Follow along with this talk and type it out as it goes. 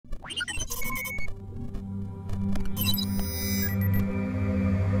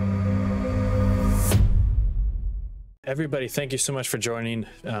Everybody, thank you so much for joining.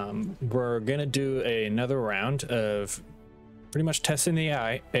 We're gonna do another round of pretty much testing the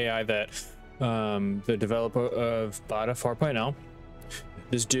AI that the developer of BOTTA 4.0.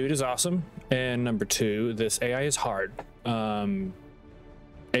 This dude is awesome, and number two, this AI is hard.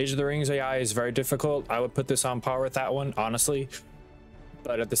 Age of the Rings AI is very difficult. I would put this on par with that one, honestly.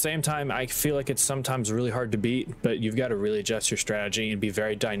 But at the same time, I feel like it's sometimes really hard to beat, but you've got to really adjust your strategy and be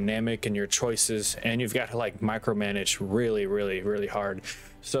very dynamic in your choices, and you've got to like micromanage really hard.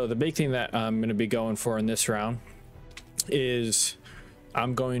 So the big thing that I'm going to be going for in this round is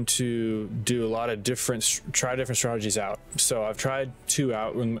I'm going to do a lot of try different strategies out. So I've tried two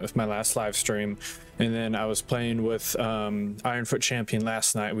out with my last live stream, and then I was playing with Ironfoot Champion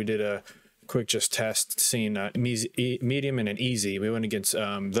last night. We did a quick just test, seeing medium and an easy. We went against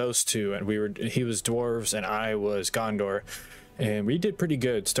those two, and he was dwarves and I was Gondor, and we did pretty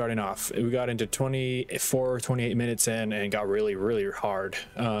good starting off. We got into 28 minutes in and got really hard,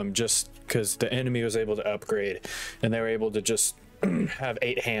 just because the enemy was able to upgrade and they were able to just have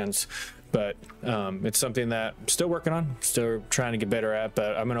 8 hands. But it's something that I'm still working on, still trying to get better at.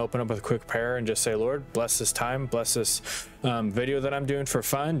 But I'm going to open up with a quick prayer and just say, Lord, bless this time, bless this video that I'm doing for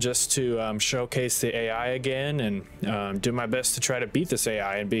fun, just to showcase the AI again, and do my best to try to beat this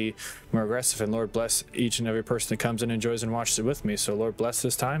AI and be more aggressive. And Lord, bless each and every person that comes and enjoys and watches it with me. So Lord, bless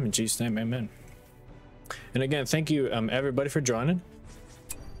this time in Jesus' name, amen. And again, thank you everybody for joining.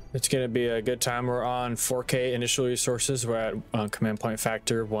 It's going to be a good time. We're on 4K initial resources. We're at command point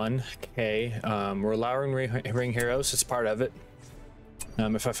factor 1K. We're allowing ring heroes. It's part of it.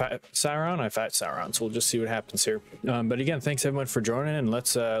 If I fight Sauron, I fight Sauron. So we'll just see what happens here. But again, thanks everyone for joining, and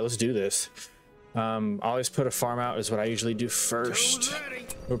let's do this. Always put a farm out is what I usually do first.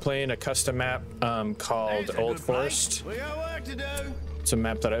 We're playing a custom map called Old Forest. It's a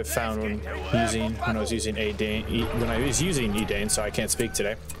map that I found when I was using Edane, so I can't speak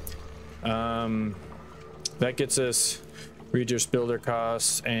today. That gets us reduced builder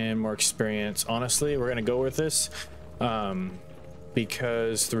costs and more experience. Honestly, we're gonna go with this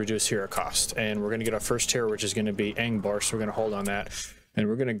because the reduced hero cost, and we're gonna get our first hero, which is gonna be Angbar, so we're gonna hold on that, and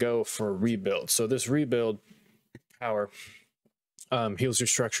we're gonna go for a rebuild. So this rebuild power heals your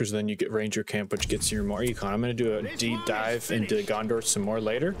structures, then you get ranger camp, which gets you more econ. I'm going to do a deep dive into Gondor some more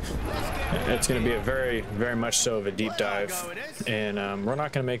later. It's going to be a very much so of a deep dive, and we're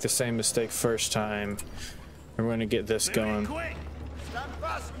not going to make the same mistake first time. We're going to get this going.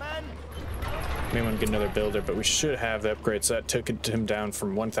 May want to get another builder, but we should have the upgrades. That took him down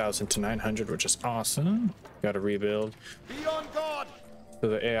from 1,000 to 900, which is awesome. Got to rebuild. So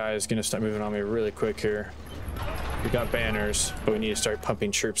the AI is going to start moving on me really quick here. We got banners, but we need to start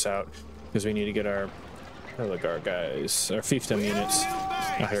pumping troops out because we need to get our guys, our fiefdom units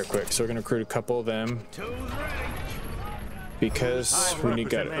out here quick. So we're gonna recruit a couple of them because we're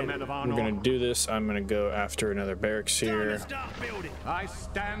gonna do this. I'm gonna go after another barracks here. I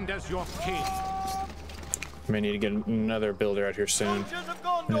stand as your king. May need to get another builder out here soon.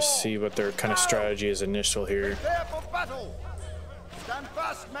 I'm gonna see what their kind of strategy is initial here. Stand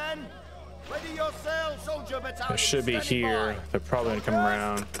fast, men. Ready yourselves, soldier battalion. They should be here. They're probably gonna come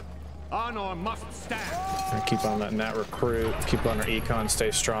around. Honor must stand. And keep on letting that recruit. Keep on our econ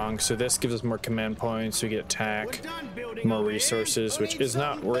stay strong. So this gives us more command points. We get attack, more resources, which is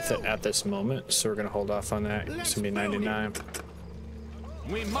not worth it at this moment. So we're gonna hold off on that. It's gonna be 99.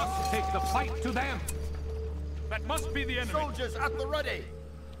 We must take the fight to them. That must be the enemy. Soldiers at the ready.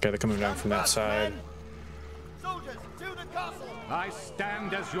 Okay, they're coming down from that side. Soldiers to the castle. I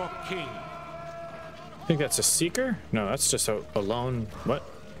stand as your king. I think that's a seeker? No, that's just a lone. What?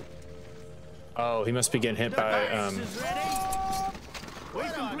 Oh, he must be getting hit by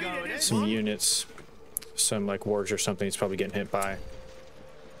some units, some like wards or something. He's probably getting hit by.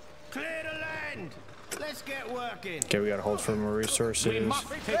 Clear the land. Let's get working. Okay, we gotta hold for more resources, We must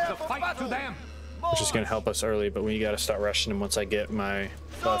take the fight to them. which is gonna help us early. But we gotta start rushing them once I get my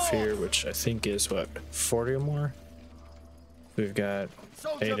buff here, which I think is what, 40 or more. We've got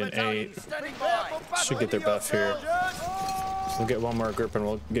 8 and 8. Should get their buff here. We'll get one more group and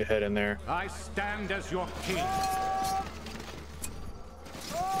we'll get head in there. I stand as your king.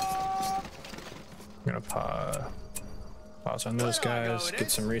 I'm gonna pause on those guys,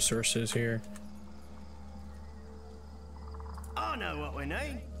 get some resources here. I know what we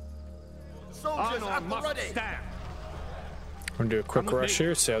need. Soldiers Honor at the must ready. stand. We're gonna do a quick rush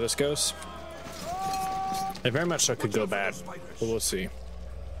here, see how this goes. It very much so could go bad, but we'll see.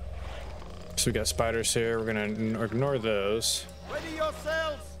 So we got spiders here. We're gonna ignore those. Ready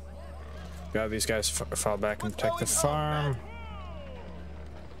yourselves. Got these guys fall back and protect the farm.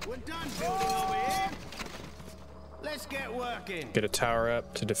 We're done building over here. Let's get working. Get a tower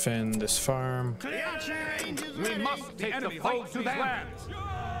up to defend this farm. We must take the fight to them.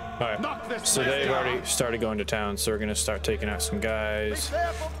 All right, so they've already started going to town, so we're gonna start taking out some guys.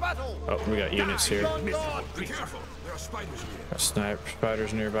 Oh, we got units here. Be careful. There are spiders here. Got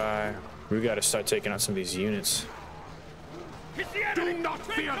spiders nearby. We got to start taking out some of these units. Do not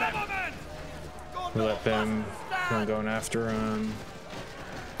fear them. We let them keep going after them.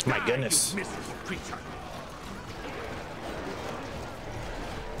 My goodness.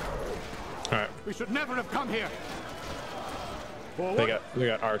 All right. We should never have come here. They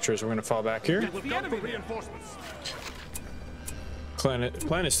got archers. We're gonna fall back here. Reinforcements.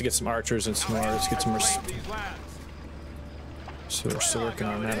 Plan is to get some archers and some more. Let's get some more. So we're still working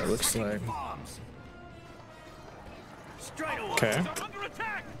on that. It looks like. Okay.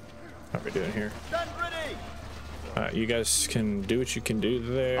 How are we doing here? You guys can do what you can do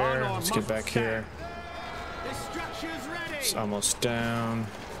there. Let's get back here. It's almost down.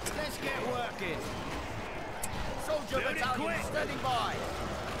 Let's get working. Soldier battalion standing by.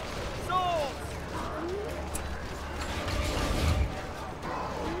 Swords.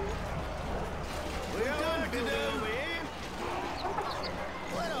 We have work to do here.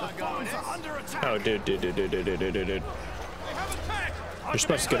 Where are going? Under attack. Oh, dude. They have attacked. You're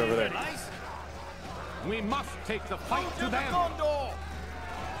supposed to get over there. We must take the fight to them.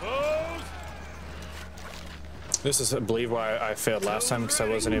 This is, I believe, why I failed last time, because I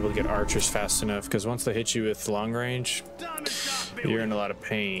wasn't able to get archers fast enough. Because once they hit you with long range, you're in a lot of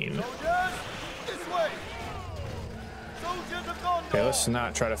pain. Okay, let's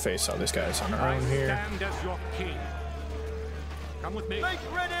not try to face all these guys on our own here. Stand as your king. Come with me.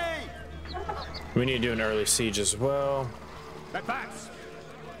 We need to do an early siege as well. Advance.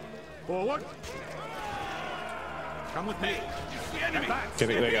 Forward. Come with me. Advance.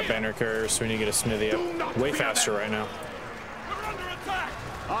 Okay, they got banner carriers, so we need to get a smithy up way faster right now. We're under attack.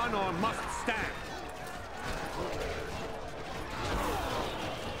 Honor must stand.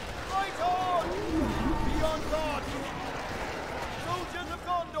 Right on! Beyond God! Soldiers of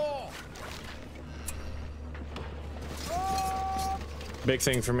Gondor! Big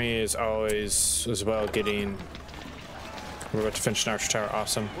thing for me is always, as well, getting... We're about to finish an archer tower.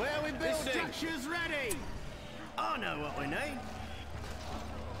 Awesome. Where are we building? The structure's ready! I know what we need.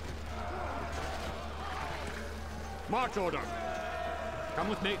 March order. Come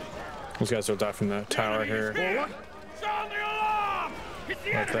with me. These guys will die from the tower here. Forward. Sound the alarm!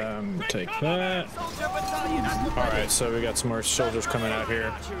 Let them take that. Alright, so we got some more soldiers coming out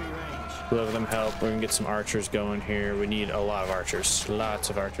here. We'll let them help. We can get some archers going here. We need a lot of archers. Lots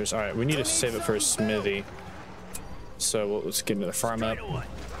of archers. Alright, we need to save it for a smithy. So let's get into the farm up.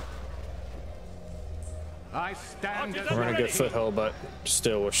 I stand as We're in a good foothold, but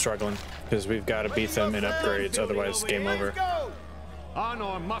still we're struggling because we've got to beat them in upgrades, otherwise it's game over.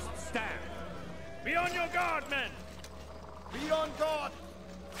 honor must stand. Be on your guard, men! Be on guard!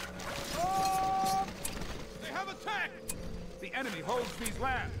 They have attacked! The enemy holds these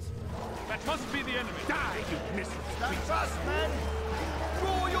lands. That must be the enemy. Die, you miserable Stand creature. fast, men!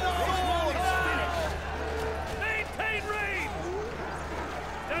 Draw your swords! Maintain range!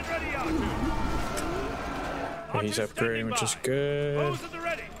 Stand ready, Archer. He's upgrading, which is good. Bows at the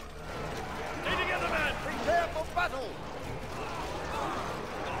ready. Stay together, men. Prepare for battle!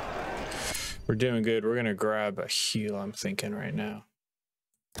 We're doing good. We're gonna grab a heal, I'm thinking right now.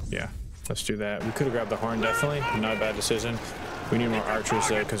 Yeah, let's do that. We could have grabbed the horn, definitely. Not a bad decision. We need more archers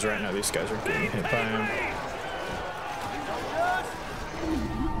though, because right now these guys are getting hit by him.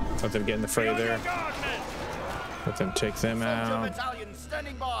 Let them get in the fray there. Let them take them out. Battalion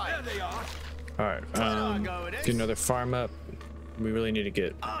standing by! There they are! Alright, get another farm up. We really need to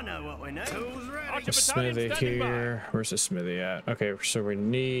get I know what we need. Tools ready. a smithy here. Where's the smithy at? Okay, so we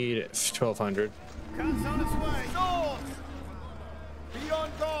need 1,200. Cuts on its way. Swords! Be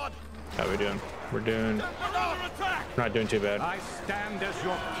on guard! How we doing? We're doing... Under attack! Not doing too bad. I stand as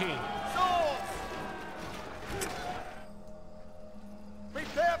your king. Swords!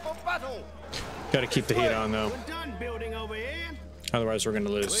 Prepare for battle! Gotta keep the heat on though. We're done building over here. Otherwise we're gonna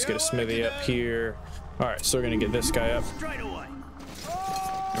lose. Let's get a smithy up here. Alright, so we're gonna get this guy up. Straight away.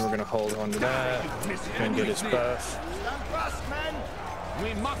 And we're gonna hold on to that. And get his buff. Stand fast, men.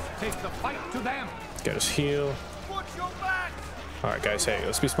 We must take the fight to them. Get his heal. Watch your back. Alright guys, hey,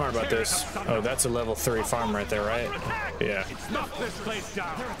 let's be smart about this. Oh, that's a level 3 farm right there, right? Yeah. Knock this place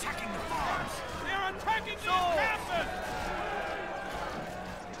down. They're attacking the farms. They're attacking the encampment.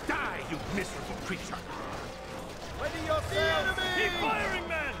 Die, you miserable creature. Ready yourselves. Keep firing,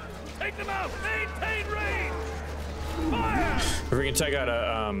 men. Take them out. Maintain range. Fire. If we can take out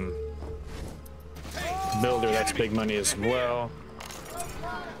a builder, that's big money as well.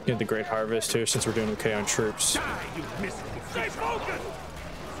 Get the great harvest here since we're doing okay on troops. Die, you miserable. Stay focused.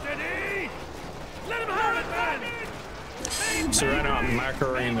 Steady. Let him have it, man. So right now I'm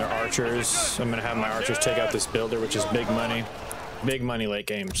macroing their archers. I'm gonna have my archers take out this builder, which is big money. Big money late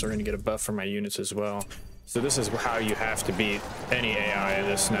game, so we're gonna get a buff for my units as well. So this is how you have to beat any AI in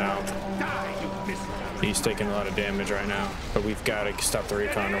this now. Die, you miserable. He's taking a lot of damage right now, but we've got to stop the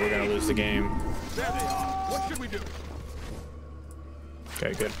recon or we're gonna lose the game. There they are. What should we do?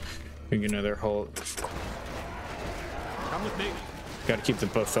 Okay, good. You know their whole. Come with me. Got to keep the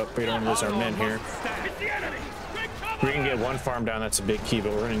buff up. We don't lose our men here. Hit the enemy. We can get one farm down, that's a big key,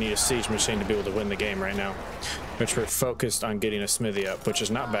 but we're going to need a siege machine to be able to win the game right now. Which we're focused on getting a smithy up, which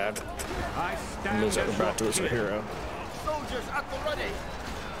is not bad. I stand Lose our, we're about to lose our hero. Soldiers at the ready.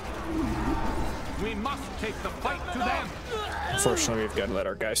 We must take the fight to them. Unfortunately, we've got to let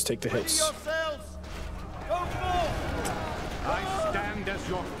our guys take the hits. Yourselves. Go forth. I stand as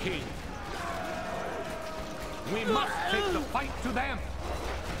your king. We must take the fight to them.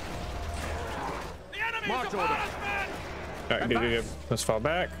 The enemy March order. Alright, good. Let's fall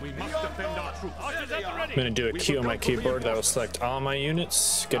back. We must defend our troops. I'm going to do a key on my keyboard. That'll select all my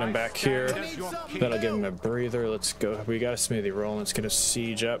units. Get them back here. That'll give them a breather. Let's go. We got a smithy roll. Let's get a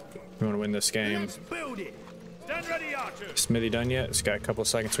siege up. We want to win this game. Build it. Stand ready, archers. Smithy done yet? It's got a couple of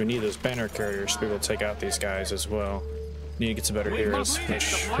seconds. We need those banner carriers to be able to take out these guys as well. Need to get some better heroes,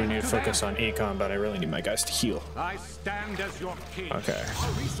 which we need to focus on econ, but I really need my guys to heal. I stand as your king. Okay.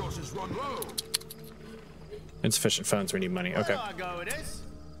 Our resources run low. Insufficient funds, we need money. Okay.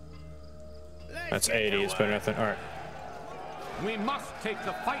 That's 80, it's better than nothing. Alright. We must take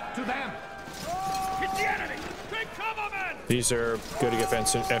the fight to them. Hit the enemy. Take cover, men. These are good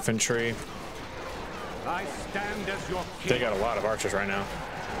against infantry. I stand as your king. They got a lot of archers right now.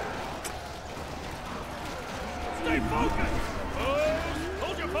 Stay focused.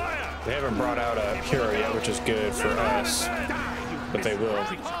 Hold your fire. They haven't brought out a hero yet, which is good for us, but they will.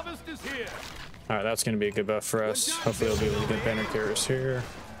 Harvest is here. Alright, that's going to be a good buff for us. Hopefully they'll be able to get banner carriers here.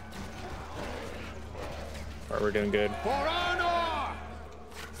 Alright, we're doing good. For honor.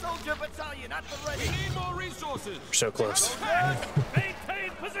 Soldier battalion at the ready. We need more resources. We're so close.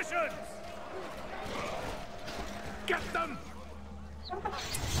 Maintain positions. Get them.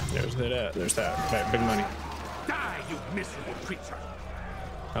 There's that. There's that. Okay, big money. Die, you miserable creature.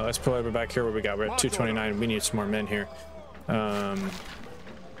 Alright, let's pull over back here. What we got? We're at 229. We need some more men here.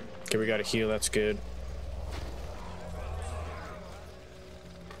 Okay, we got a heal. That's good.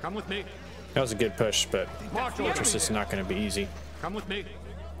 Come with me. That was a good push, but March order. it's just not going to be easy. Come with me.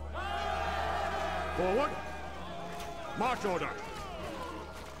 Forward. March order.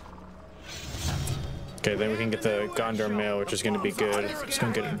 Okay, then we can get the Gondor mail, which is going to be good. It's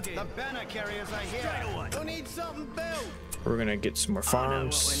going to get. The banner carriers are here. We need something built. We're going to get some more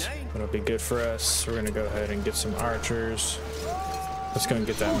farms. That'll be good for us. We're going to go ahead and get some archers. Let's go and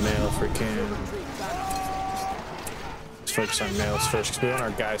get that mail if we can. Let's focus on mails first because we want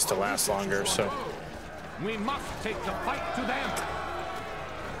our guys to last longer. So We must take the fight to them.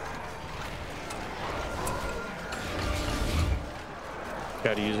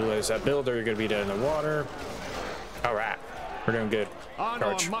 got to utilize that builder. You're going to be dead in the water. All right, we're doing good.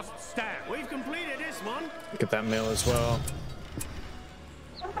 Honor Charge. must stand. We've completed this one. Get that mail as well.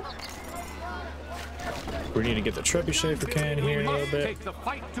 We need to get the trebuchet if we can here in a little bit. Take the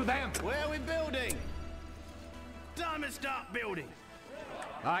fight to them. Where are we building? Time to start building.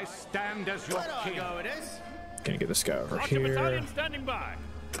 I stand as your Where do I king. go with this? Gonna get this guy over Archer here. battalion standing by.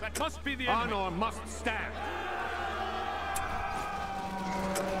 That must be the enemy. Honor must stand.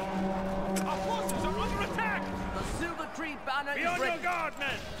 Our forces are under attack. The Silver Tree banner Be is on your ready. guard,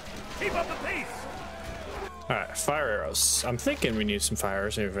 men. Keep up the pace. All right, fire arrows. I'm thinking we need some fire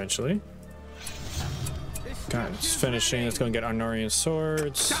arrows eventually. God, it's finishing. Let's go and get our Norian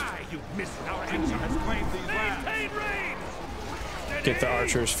swords. Die, you miss. Our engine has claimed these lands. Maintain range. Get the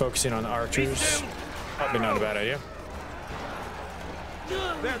archers, focusing on the archers. Probably not a bad idea.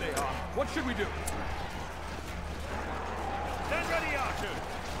 There they are. What should we do? Stand ready, archers.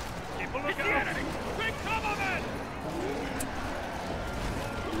 Keep a lookout. Take cover, men.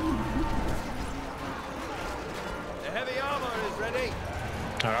 The heavy armor is ready.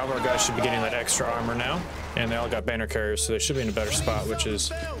 All right, all of our guys should be getting that extra armor now. And they all got banner carriers, so they should be in a better spot, which is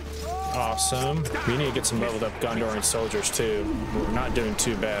awesome. We need to get some leveled up Gondorian soldiers too. We're not doing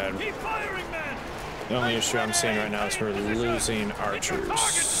too bad. Keep firing, men. The only issue I'm seeing right now is we're losing archers.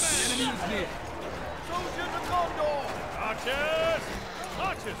 Soldiers of Gondor. Archers!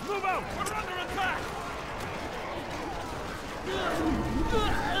 Archers, move out! We're under attack!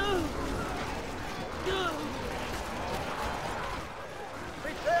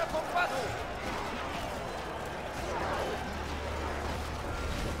 Prepare for battle.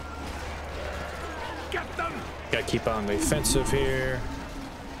 Get them! Gotta keep on the offensive here.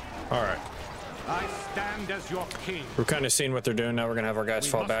 All right. I stand as your king. We're kind of seeing what they're doing now. We're gonna have our guys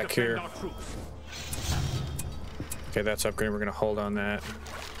fall back here. Okay, that's upgraded. We're gonna hold on that.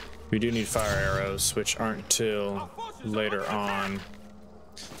 We do need fire arrows, which aren't till later on.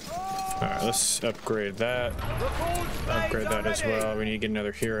 All right, let's upgrade that. Upgrade that as well. We need to get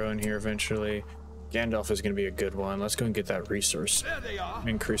another hero in here eventually. Gandalf is gonna be a good one. Let's go and get that resource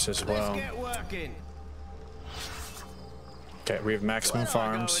increase as well. Let's get working. Okay, we have maximum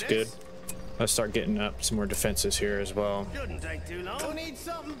farms. Good. Let's start getting up some more defenses here as well. Shouldn't take too long. We need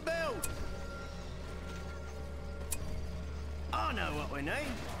something built. I know what we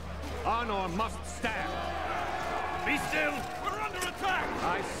need. Honor must stand. Be still! We're under attack!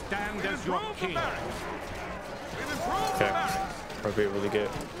 I stand as your king. We've improved the Okay, barracks! we'll be able to get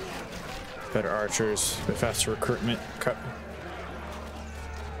better archers, the faster recruitment. For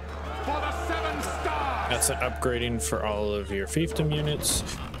the 7 stars! That's an upgrading for all of your fiefdom units.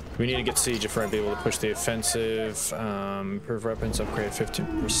 We need to get siege if we're gonna be able to push the offensive. Improve weapons, upgrade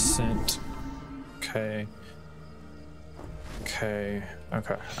 15%. Okay. Okay.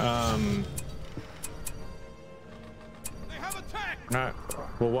 Okay. They have attacked!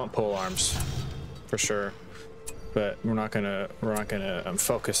 We'll want pole arms for sure, but we're not gonna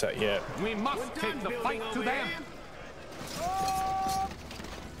focus that yet. We must take the fight to them.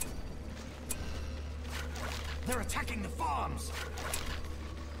 They're attacking the farms.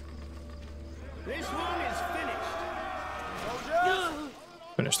 This one is finished.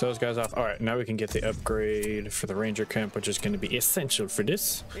 Finish those guys off. All right, now we can get the upgrade for the ranger camp, which is going to be essential for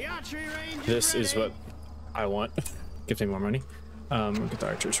this. The archery range This is what I want. Gives me more money. We'll get the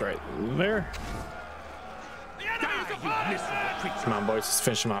archers right there. Come on, boys, let's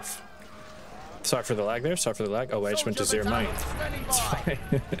finish them off. Sorry for the lag there. Sorry for the lag. Oh, wait, I just went to 0 money.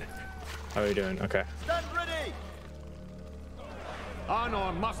 How are we doing? Okay. Stand ready.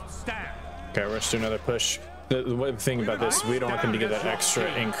 Honor must stand. Okay, let's do another push. The one thing about this, we don't want them to get that extra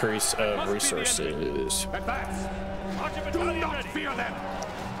increase of resources. Advance. Do not fear them.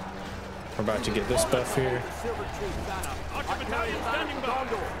 We're about to get this buff here. Silver Tree banner. Archer battalion standing by!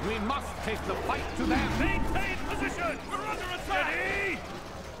 We must take the fight to them. Maintain position! We're under attack!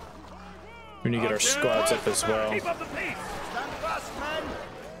 We need to get our squads up as well. Keep up the pace! Stand fast, men.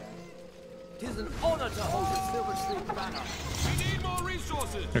 'Tis an honor to hold the Silver Tree banner. We need more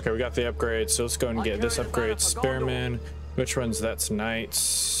resources! Okay, we got the upgrade, so let's go and get this upgrade. Spearman. Which ones? That's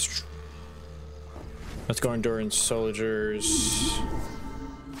knights. Let's go endurance soldiers.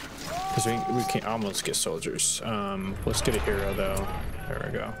 Because we can almost get soldiers. Let's get a hero though. There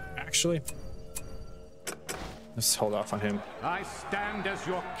we go. Actually, let's hold off on him. I stand as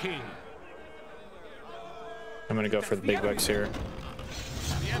your king. I'm gonna go for the big bucks here.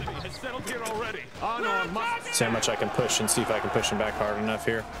 The enemy has settled here already! Honor must See how much I can push and see if I can push him back hard enough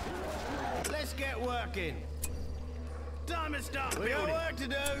here. Let's get working. Time to start building. We got work to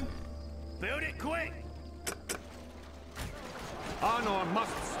do. Build it quick. honor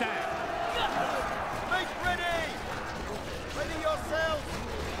must stand. Make ready. Ready yourselves.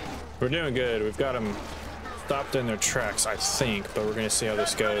 We're doing good. We've got them stopped in their tracks, I think, but we're gonna see how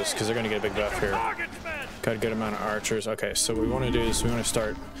this goes because they're gonna get a big buff here. Got a good amount of archers. Okay, so what we want to do is we want to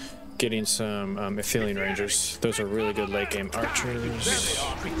start getting some Athelian Rangers. Those are really good late game archers.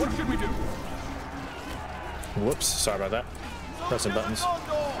 What should we do? Whoops, sorry about that. Pressing buttons.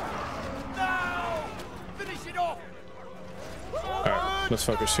 Now. Finish it off. Alright, let's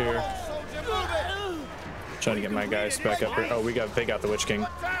focus here. Trying to get my guys back up here. Oh, they got the Witch King.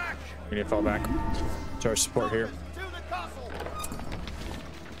 We need to fall back. Charge support here. To the castle.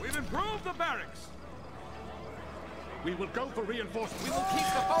 We've improved the barracks! We will go for reinforcements. We will keep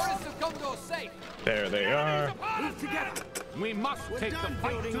the forest of Gondor safe. There they are. Move together. We must take the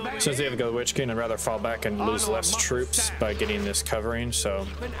fight to them. Since they have to go the Witch King, I'd rather fall back and lose less troops by getting this covering, so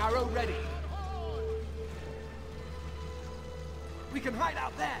Keep an arrow ready. We can hide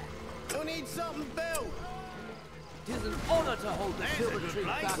out there. We need something built. 'Tis an honor to hold the There's a Silver good Tree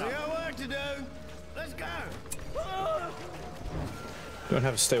place. We banner. got work to do. Let's go. don't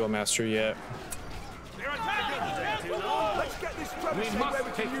have a stable master yet. They're attacking! Let's get this We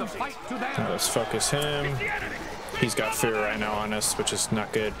must take the fight to them. Let's focus him. The enemy! He's got fear right now on us, which is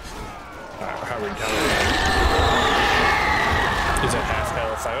not good. How are we? He's at half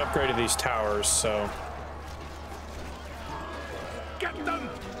health. I upgraded these towers, so Get them.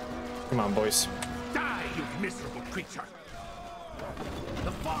 come on, boys. Die, you miserable creature.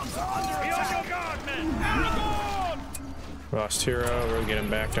 The farms are under Be on attack. your guard, men! Aragorn! Lost hero. We'll get him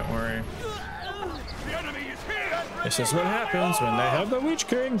back. Don't worry. The enemy is here! This is what happens when they have the Witch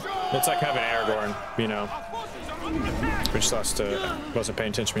King. It's like having Aragorn, you know. Our forces are under attack! We just lost to, wasn't paying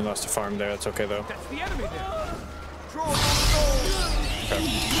attention. We lost a farm there. That's okay though. That's the enemy there. Draw on the door. Okay.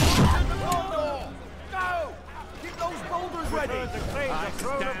 Go! Keep those boulders ready. I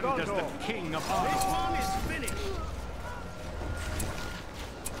stand as the king of Aragorn. This one is finished.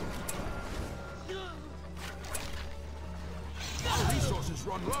 Our resources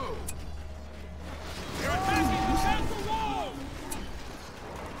run low. They're attacking the castle wall!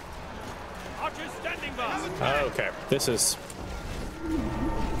 Archers standing by! Okay. This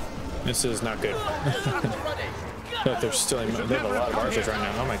is not good. But they're still. They have a lot of archers right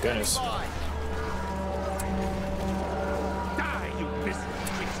now. Oh my goodness. Die, you miserable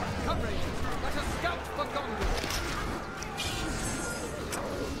creature. Come, Rangers. Let us scout for Gondor.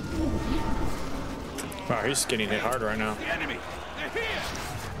 Wow, he's getting hit hard right now. The enemy. They're here.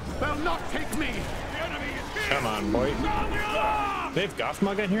 They'll not take me. The enemy is here! Come on, boy. Sound the alarm! They have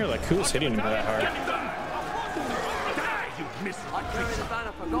Gothmog in here? Like, who's hitting him that hard? Die, you miserable I carry the creature.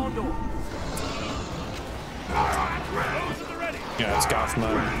 banner for Gondor. Those at the ready! Yeah, it's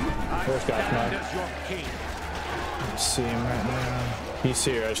Gothmog. Where's Stand Gothmog? as your king. I see him right now. He's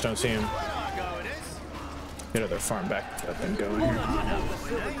here, I just don't see him. Where do I go with this? Get other farm back up and going here.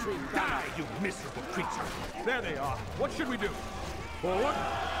 Die, you miserable creature. There they are. What should we do? Forward.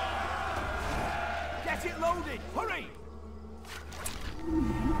 Get it loaded. Hurry.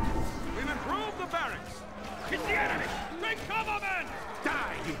 We've improved the barracks. It's the enemy! Take cover, men!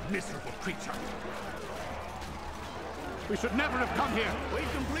 Die, you miserable creature. We should never have come here.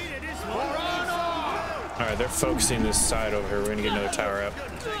 We've completed this one. Alright, they're focusing this side over here. We're gonna get another tower up.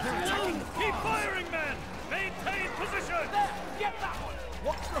 Keep firing, men! Maintain position! Get that one.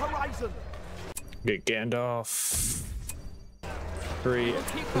 Watch the horizon. Get Gandalf. Really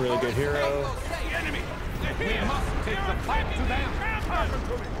good hero. The enemy. They're here. We must take the fight to them.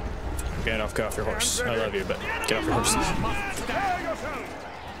 Gandalf, get off your horse. I love you, but get off your horse. Must stand.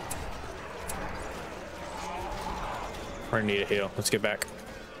 We're gonna need a heal. Let's get back.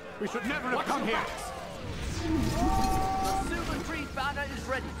 We should never have come here. The Silver Tree banner is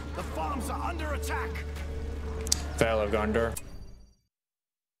ready. The farms are under attack. Vale of Gondor.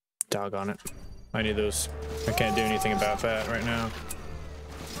 Doggone it. I need those. I can't do anything about that right now.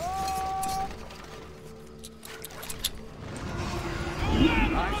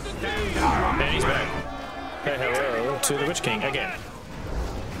 And he's back. Hey, hello to the Witch King again.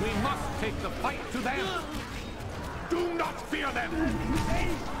 We must take the fight to them. Do not fear them.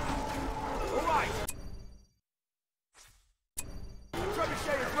 All right.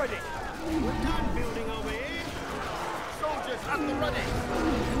 Trebuchet is ready. We're done building over here. Soldiers at the ready.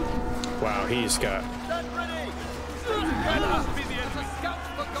 Wow, he's got. Stand ready. That must be the enemy. Scout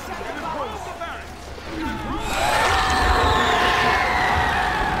for Gondor. Improve the barracks.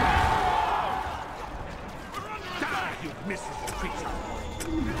 Die, you miserable creature.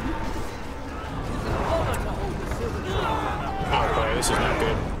 Honor to hold the Silver Tree banner. Oh boy, this is not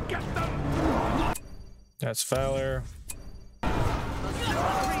good. Get them. That's Valor. The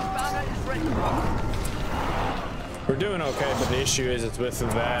Silver Tree banner is ready. We're doing okay, but the issue is it's with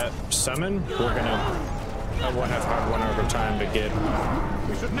that summon. We're gonna. I won't have hard one over time to get.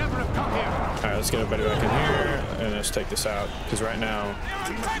 We should never have come here. All right, let's get everybody back in here and let's take this out because right now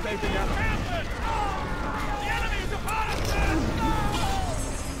The enemy's upon us, men!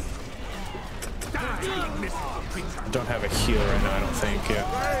 Die, you miserable creature. I don't have a heal right now. I don't think. Yeah.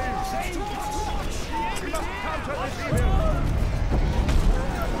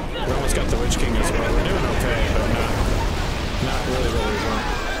 We almost got the Witch King as well. We're doing okay, but not really what we want.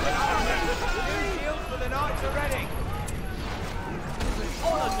 Shields for the knights are ready.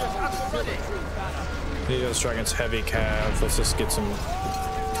 Honor just at the ready. These dragons heavy cav. Let's just get some.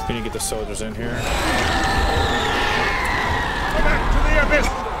 We need to get the soldiers in here. Back to the abyss!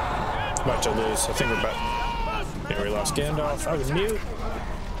 About to lose. I think we're about. Yeah, we lost Gandalf. I was mute.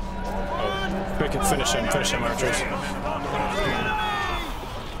 Oh, we can finish him. Finish him, archers.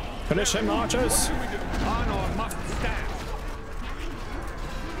 Finish him, archers. Honor must stand.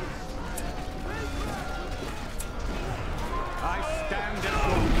 I stand as your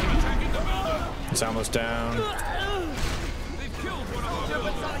king. Attacking the builder! He's almost down. They've killed one of our Your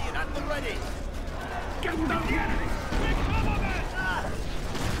builders! battalion at the ready. Get them, the enemy. Take cover, men!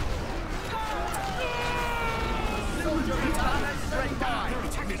 Silver Tree banner is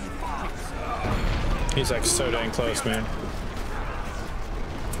ready. He's like so dang close, man.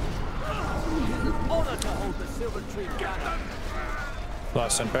 Honor to hold the Silver Tree banner.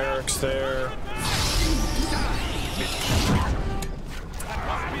 Lost some barracks there.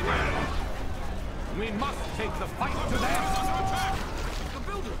 We must take the fight to them. The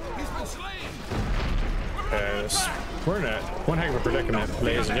builder, he's been slain. Okay, we're in one heck of a predicament,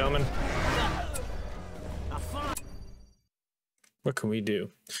 ladies and gentlemen. What can we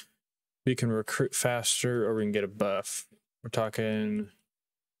do? We can recruit faster, or we can get a buff. We're talking.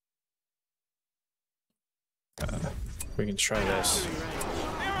 We can try this.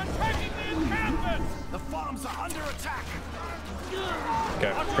 They're attacking the encampment! The farms are under attack.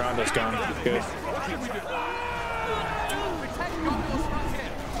 Okay, ground is gone. Good. What should we do? Protect your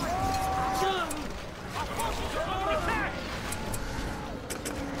frontier. Our forces are under attack!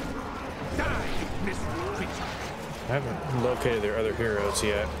 Die, you miserable creature. I haven't located their other heroes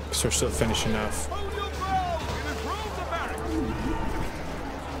yet, because they're still finishing off. Hold your ground and improve the barracks!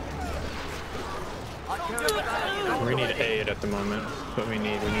 We need aid at the moment, but we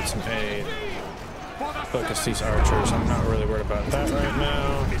need some aid. Focus these archers. I'm not really worried about that right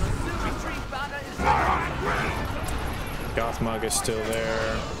now. Gothmog is still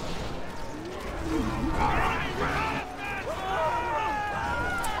there.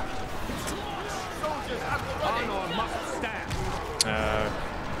 Honor must stand.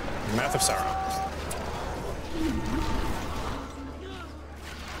 Math of Sorrow.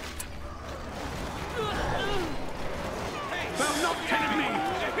 They're not killing me.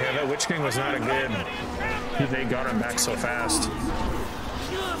 Yeah, that Witch King was not a good. They got him back so fast.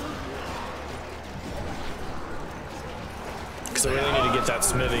 Because I really need to get that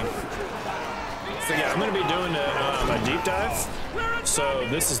smithy. So yeah, I'm going to be doing a deep dive. So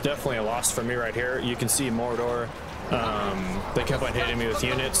this is definitely a loss for me right here. You can see Mordor. They kept on hitting me with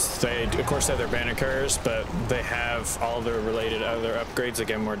units. They, of course, have their banner carriers, but they have all their related other upgrades that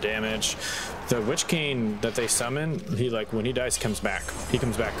get more damage. The Witch King that they summon, he when he dies, comes back. He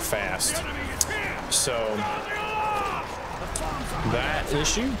comes back fast. So that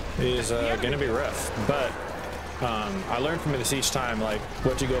issue is going to be rough, but I learned from this each time,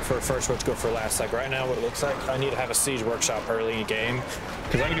 what to go for first, what to go for last. Right now, what it looks like, I need to have a siege workshop early in the game,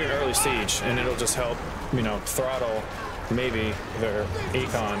 because I can do an early siege, and it'll just help, throttle maybe their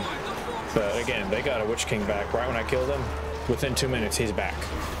econ. But again, they got a Witch King back right when I killed him. Within 2 minutes, he's back.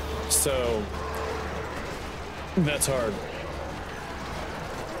 So that's hard.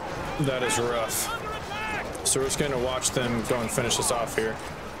 That is rough. So we're just going to watch them go and finish this off here.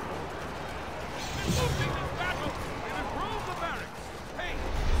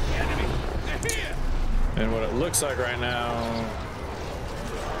 And what it looks like right now,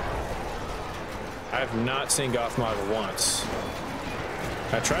 I've not seen Gothmog once.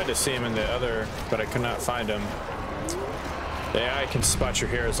 I tried to see him in the other, but I could not find him. The AI can spot your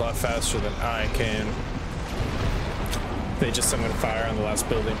heroes a lot faster than I can. They just summoned fire on the last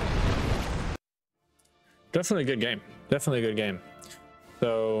building. Definitely a good game. Definitely a good game.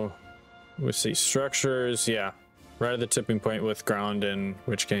 So we see structures. Yeah, right at the tipping point with ground and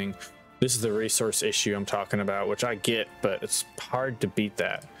Witch King. This is the resource issue I'm talking about, which I get, but it's hard to beat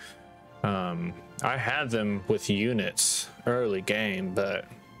that. I had them with units early game, but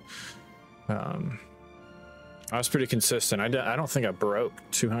I was pretty consistent. I don't think I broke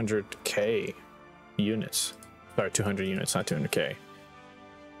 200k units. Sorry, 200 units, not 200k.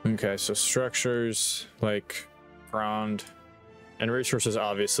 Okay, so structures like ground and resources,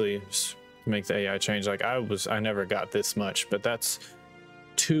 obviously just make the AI change. I never got this much, but that's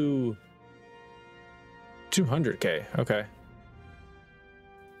 200k. Okay.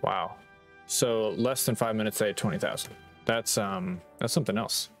 Wow. So less than 5 minutes, they had 20,000. That's something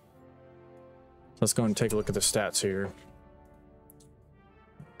else. Let's go and take a look at the stats here.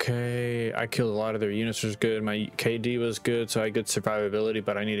 Okay, I killed a lot of their units, which was good. My KD was good, so I had good survivability,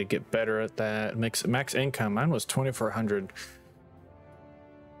 but I need to get better at that. Max income, mine was 2,400.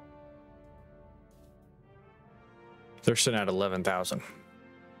 They're sitting at 11,000.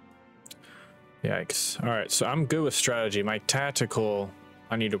 Yikes. All right, so I'm good with strategy. My tactical,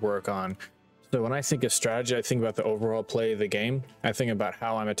 I need to work on. So when I think of strategy, I think about the overall play of the game. I think about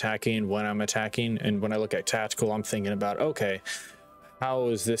how I'm attacking, when I'm attacking, and when I look at tactical, I'm thinking about, okay, how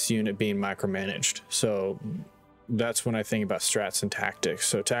is this unit being micromanaged? So that's when I think about strats and tactics.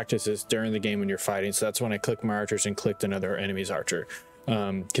 So tactics is during the game when you're fighting. So that's when I click my archers and clicked another enemy's archer.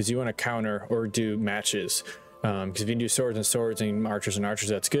 Because you want to counter or do matches. Because if you do swords and archers,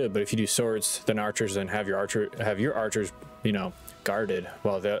 that's good. But if you do swords, then archers, then have your archers, guarded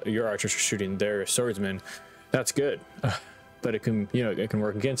while your archers are shooting their swordsmen, that's good. But it can, it can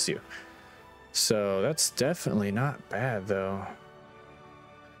work against you. So that's definitely not bad, though.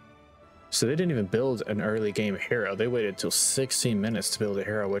 So they didn't even build an early game hero. They waited till 16 minutes to build a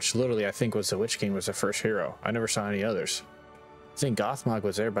hero, which literally I think was the Witch King was the first hero. I never saw any others. I think Gothmog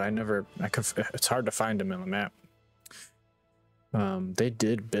was there, but it's hard to find him in the map. They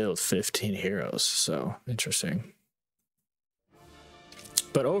did build 15 heroes, so interesting.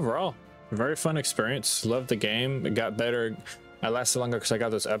 But overall, very fun experience. Loved the game. It got better. I lasted longer because I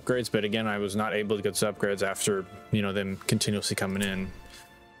got those upgrades, but again, I was not able to get those upgrades after, you know, them continuously coming in.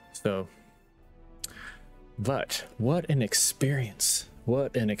 So, but what an experience.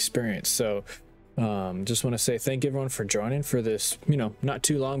 What an experience. So, just want to say thank everyone for joining for this, you know, not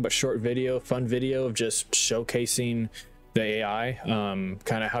too long, but short video, fun video of just showcasing the AI,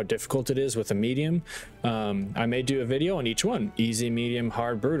 kind of how difficult it is with a medium. I may do a video on each one: easy, medium,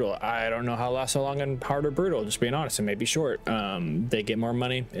 hard, brutal. I don't know how it lasts so long in hard or brutal, just being honest. It may be short. They get more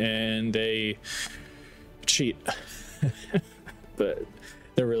money and they cheat, but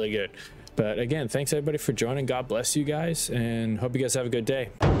they're really good. But again, thanks everybody for joining. God bless you guys, and hope you guys have a good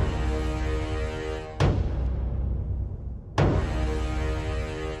day.